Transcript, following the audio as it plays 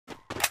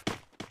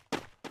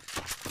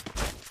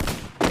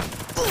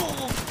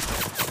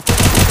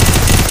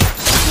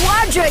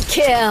Quadra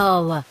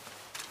kill!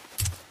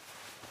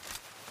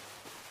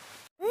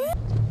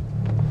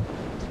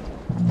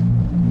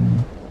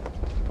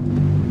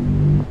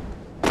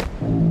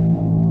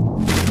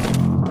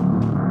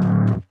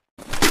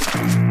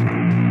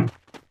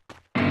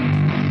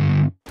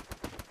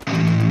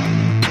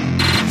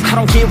 I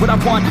don't get what I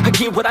want, I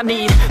get what I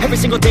need. Every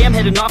single day I'm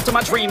heading off to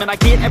my dream, and I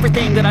get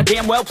everything that I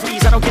damn well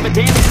please. I don't give a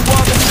damn if you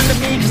all listen to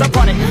me, cause I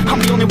run it.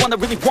 I'm the only one that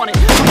really want it.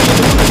 I'm the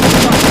only one that's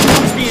really done it.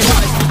 I'm just being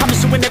honest. I'm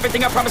just doing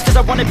everything I promise, cause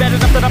I want it bad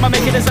enough that I'ma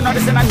make it as an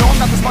artist. And I know I'm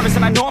not the smartest,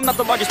 and I know I'm not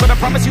the largest, but I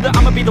promise you that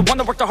I'ma be the one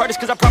that worked the hardest.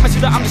 Cause I promise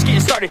you that I'm just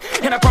getting started,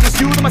 and I promise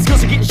you that my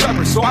skills are getting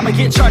sharper. So I'ma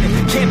get charted,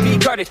 can't be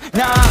guarded.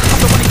 Nah, I'm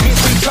the one that gets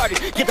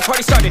retarded. Get the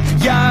party started,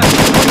 yeah,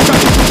 get the party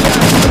started. Yeah,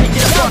 let me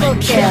get up on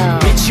it. Kill.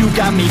 Bitch, you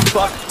got me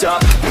fucked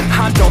up.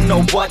 I don't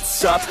know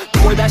what's up.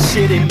 Pour that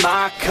shit in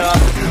my cup.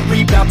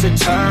 We bout to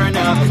turn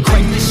up.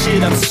 Crank this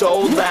shit up so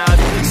loud.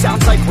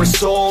 Sounds like we're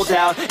sold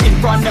out in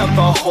front of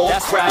a whole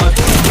crowd.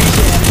 We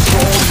can't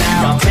control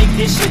now. I'll take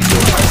this shit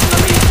too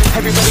personally.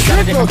 Everybody got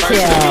a different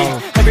version of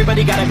me.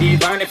 Everybody gotta be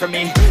learning from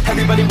me.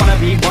 Everybody wanna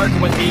be working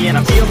with me, and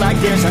I feel like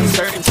there's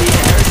uncertainty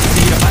and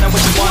urgency to find out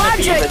what you wanna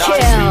be. But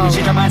honestly, we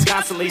change our minds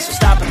constantly, so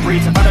stop and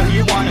breathe and find out who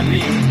you wanna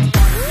be.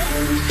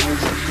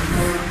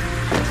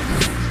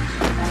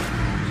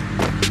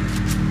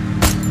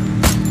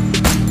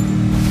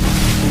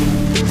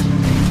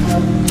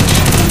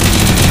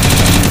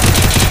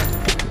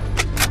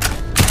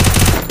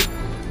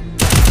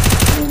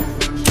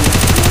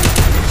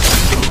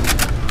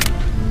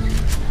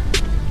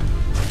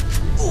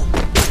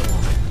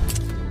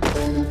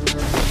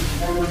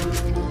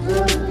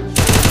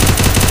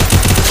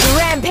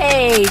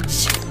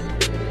 Rampage!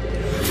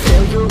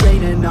 Failure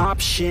ain't an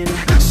option,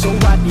 so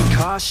I'd be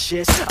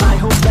cautious. I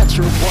hope that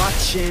you're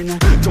watching.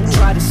 Don't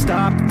try to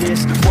stop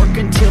this, work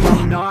until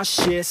I'm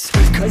nauseous.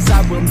 Cause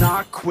I will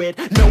not quit,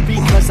 no,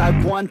 because I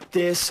want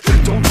this.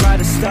 Don't try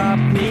to stop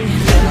me,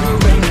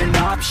 failure ain't an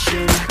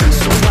option,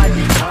 so I'd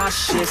be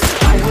cautious.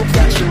 I hope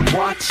that you're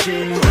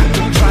watching.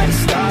 Don't try to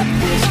stop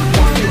this,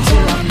 work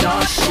until I'm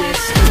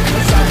nauseous.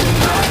 Cause I will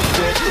not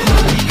quit, no,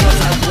 because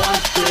I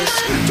want this.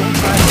 Don't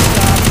try to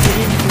stop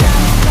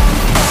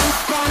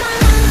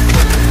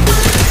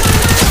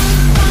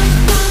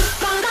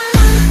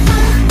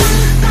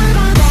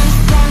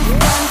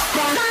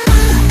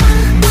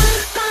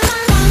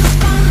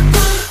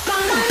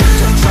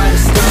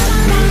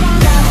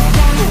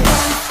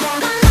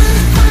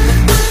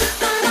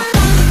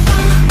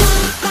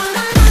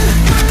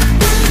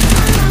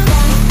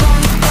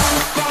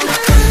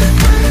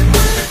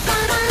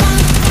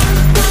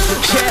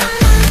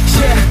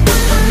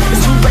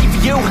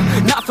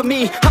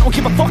me. I don't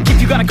give a fuck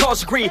if you got a college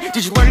degree.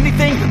 Did you learn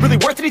anything? Really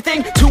worth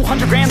anything?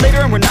 200 grand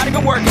later and we're not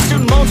even working.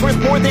 Student loans worth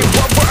more than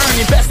what we're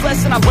earning. Best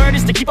lesson I learned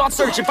is to keep on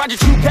searching. Find your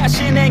true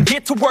passion and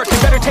get to work. You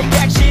better take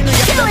action or you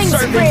have to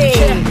serve it.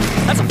 Yeah,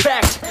 that's a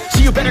fact. So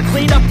you better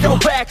clean up your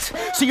act.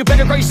 So you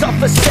better grow yourself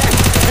a stack.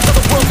 And tell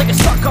the world they can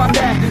suck on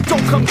that.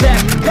 Don't come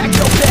back, pack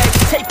your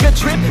bags. Take a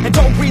trip and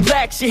don't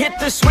relax. You hit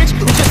the switch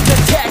and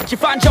just attack. You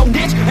find your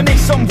niche and make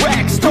some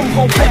racks. Don't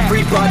hold back.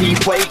 Everybody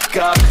wake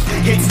up.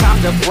 It's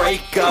time to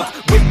break up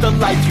with the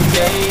life you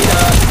made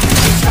up.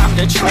 It's time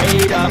to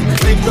trade up.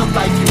 Live the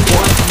life you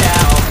want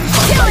now.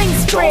 Killing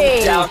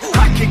spree.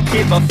 I could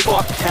give a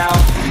fuck how.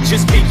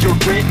 Just get your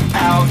grit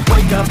out.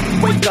 Wake up,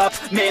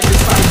 man,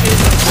 this life is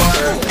a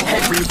blur.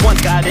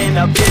 Everyone's got an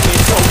opinion,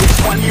 so which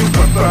one you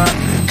prefer?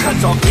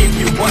 Cause I'll give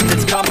you one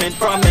that's coming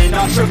from an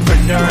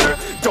entrepreneur.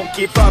 Don't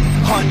give up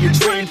on your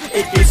dream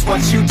if it's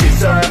what you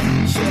deserve.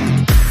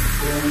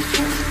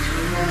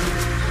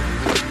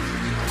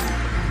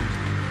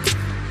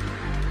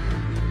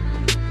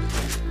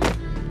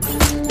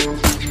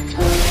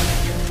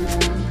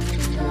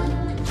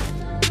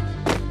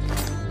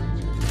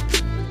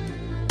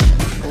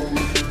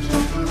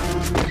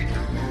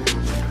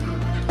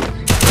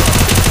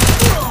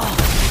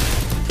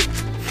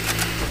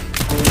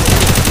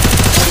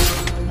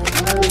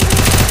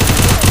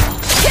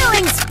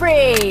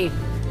 Spree!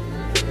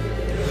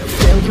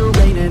 Failure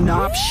ain't an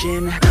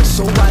option,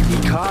 so I'd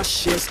be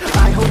cautious.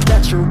 I hope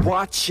that you're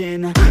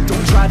watching.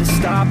 Don't try to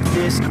stop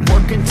this,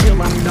 work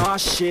until I'm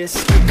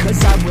nauseous.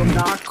 Cause I will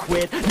not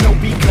quit, no,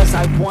 because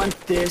I want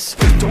this.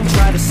 Don't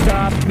try to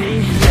stop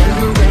me,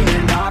 failure ain't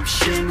an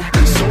option,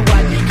 so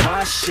I'd be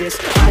cautious.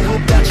 I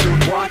hope that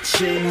you're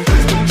watching.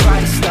 Don't try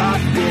to stop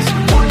this,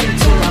 work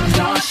until I'm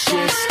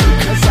nauseous.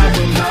 Cause I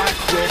will not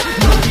quit,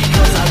 no,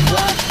 because I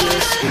want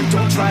this.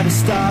 Don't try to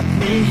stop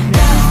me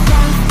now.